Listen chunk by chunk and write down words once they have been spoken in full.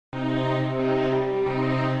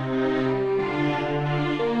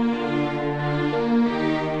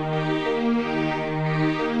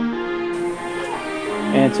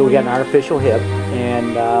And so we got an artificial hip,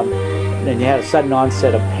 and then you had a sudden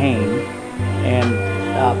onset of pain. And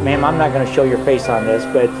ma'am, I'm not going to show your face on this,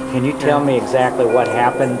 but can you tell me exactly what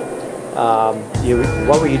happened?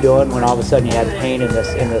 What were you doing when all of a sudden you had pain in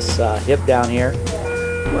this hip down here?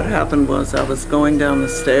 What happened was I was going down the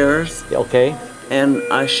stairs. Okay. And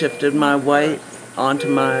I shifted my weight onto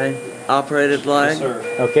my operated leg.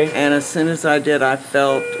 Yes, okay. And as soon as I did, I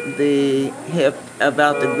felt the hip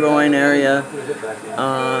about the groin area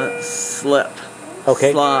slip,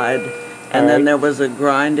 slide, and then there was a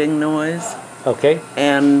grinding noise. Okay.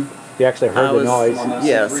 And you actually heard the noise.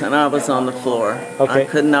 Yes, and I was on the floor. Okay. I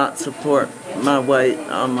could not support my weight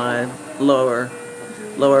on my lower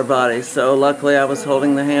body, so luckily I was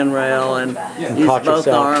holding the handrail and used both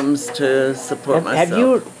arms to support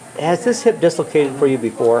myself. Has this hip dislocated for you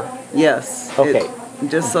before? Yes. Okay.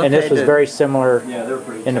 Dislocated. And this was very similar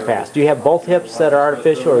in the past. Do you have both hips that are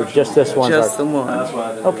artificial, or just this one? Just the one.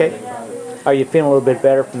 Okay. Are you feeling a little bit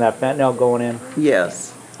better from that fentanyl going in?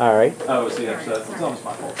 Yes. All right. Oh, see, it's almost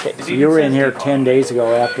my fault. Okay. So you were in here 10 days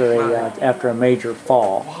ago after a major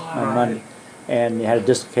fall on Monday, and you had a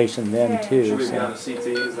dislocation then too. Should we so. be on a CT?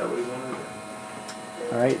 Is that what he wanted?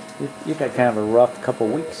 All right. You've had kind of a rough couple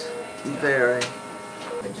weeks. Very.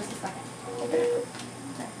 Just a second.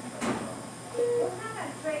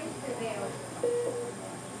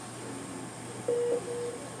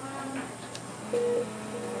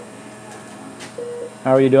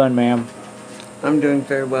 How are you doing, ma'am? I'm doing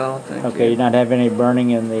very well, thank you. Okay, you're not having any burning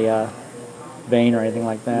in the vein or anything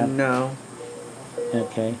like that? No.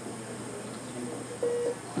 Okay.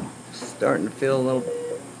 Starting to feel a little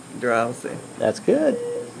drowsy. That's good.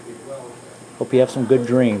 Hope you have some good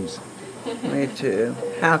dreams. Me too.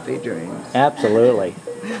 Happy dreams. Absolutely.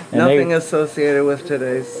 And nothing associated with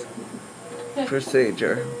today's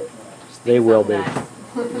procedure. They will be.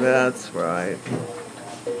 That's right.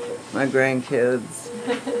 My grandkids.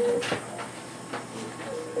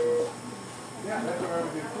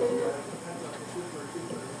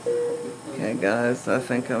 Okay, guys, I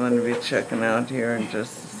think I'm going to be checking out here in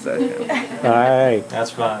just a second. All right.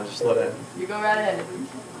 That's fine. Just let it. You go right ahead.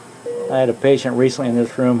 I had a patient recently in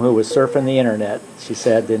this room who was surfing the internet, she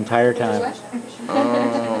said, the entire time.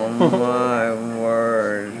 Oh, my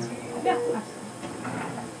word.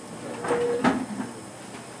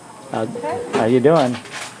 How you doing?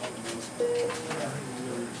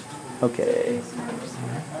 Okay.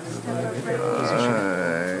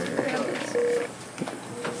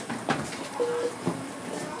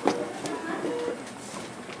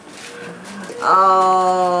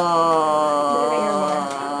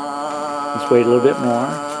 Let's wait a little bit more.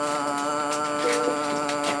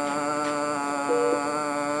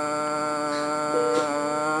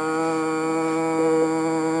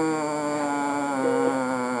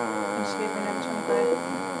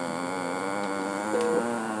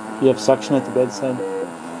 You have suction at the bedside?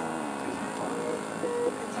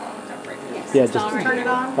 Yeah, just turn it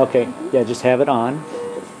on. Okay. Yeah, just have it on.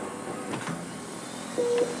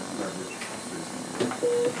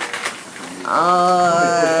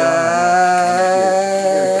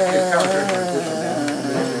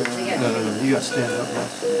 No, you got to stand up.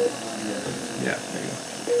 Yeah, there you go.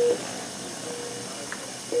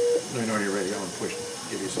 Let me know when you're ready. I'm going to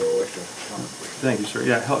give you some extra. Thank you, sir.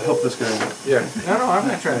 Yeah, help this guy. Yeah. No, I'm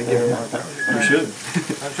not trying to give him more time. You should.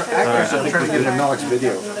 I'm trying to get him Alex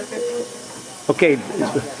video. Okay.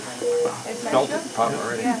 Felt it pop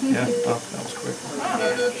already. Yeah. Oh, that was quick.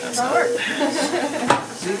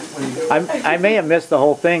 I may have missed the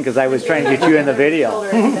whole thing because I was trying to get you in the video.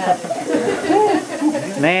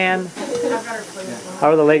 Man, how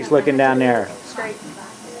are the legs looking down there? Straight.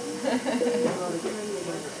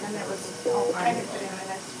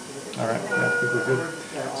 All right. Yeah, I think we're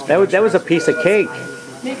good. That was a piece of cake.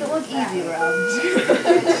 Make it look easy, Rob.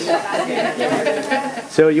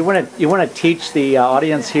 So you want to teach the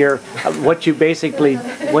audience here what's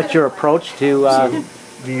your approach to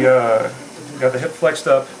you got the hip flexed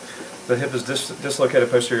up. The hip is dislocated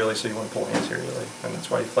posteriorly, so you want to pull anteriorly, and that's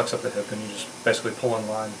why you flex up the hip and you just basically pull in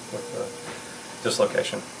line with the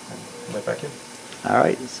dislocation and right back in. All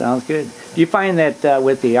right, sounds good. Do you find that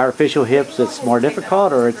with the artificial hips it's more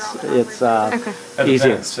difficult, or it's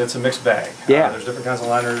easier? It's a mixed bag. Yeah. There's different kinds of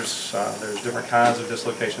liners. There's different kinds of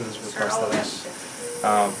dislocations with prosthetics.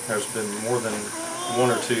 There's been more than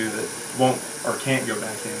one or two that won't or can't go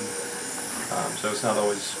back in. So it's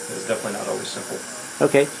definitely not always simple.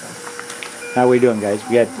 Okay. How are we doing, guys?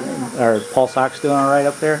 We got our pulse ox doing all right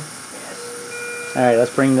up there. All right,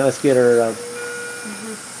 let's get her.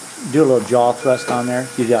 Do a little jaw thrust on there.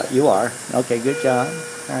 You are. Okay, good job.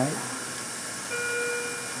 All right.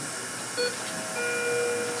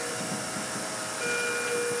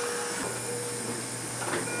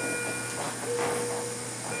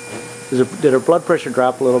 Did her blood pressure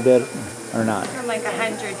drop a little bit or not? From like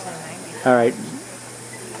 100 to 90. All right.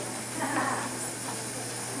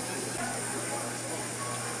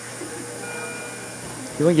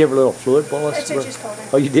 You want to give her a little fluid bolus? That's what I just told her.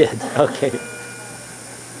 Oh, you did? Okay.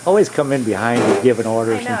 Always come in behind you giving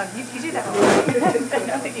orders. I know, you do that all the time. I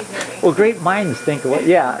know that you hear me. Well, great minds think of what.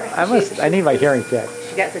 Yeah, I need my hearing checked.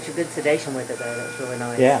 She got such a good sedation with it, though. That's really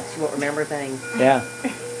nice. Yeah. She won't remember things. Yeah.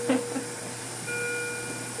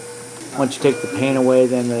 Once you take the pain away,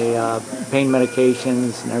 then the pain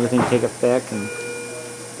medications and everything take effect, and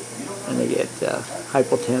they get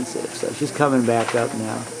hypotensive. So she's coming back up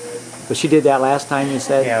now. But she did that last time, you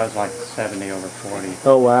said? Yeah, it was like 70/40.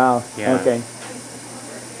 Oh, wow. Yeah. Okay.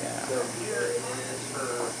 Yeah.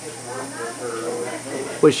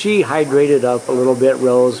 Was she hydrated up a little bit,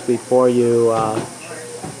 Rose, before you,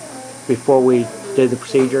 before we did the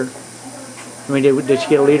procedure? I mean, did she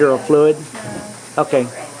get a liter of fluid? Okay.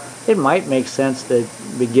 It might make sense to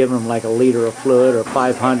be giving them like a liter of fluid or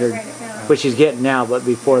 500, which she's getting now, but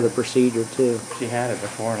before the procedure too. She had it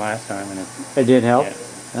before last time, and It didn't help?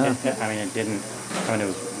 I mean, it didn't. I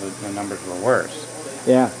mean, the numbers were worse.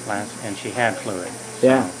 Yeah. And she had fluid.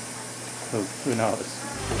 Yeah. So who knows?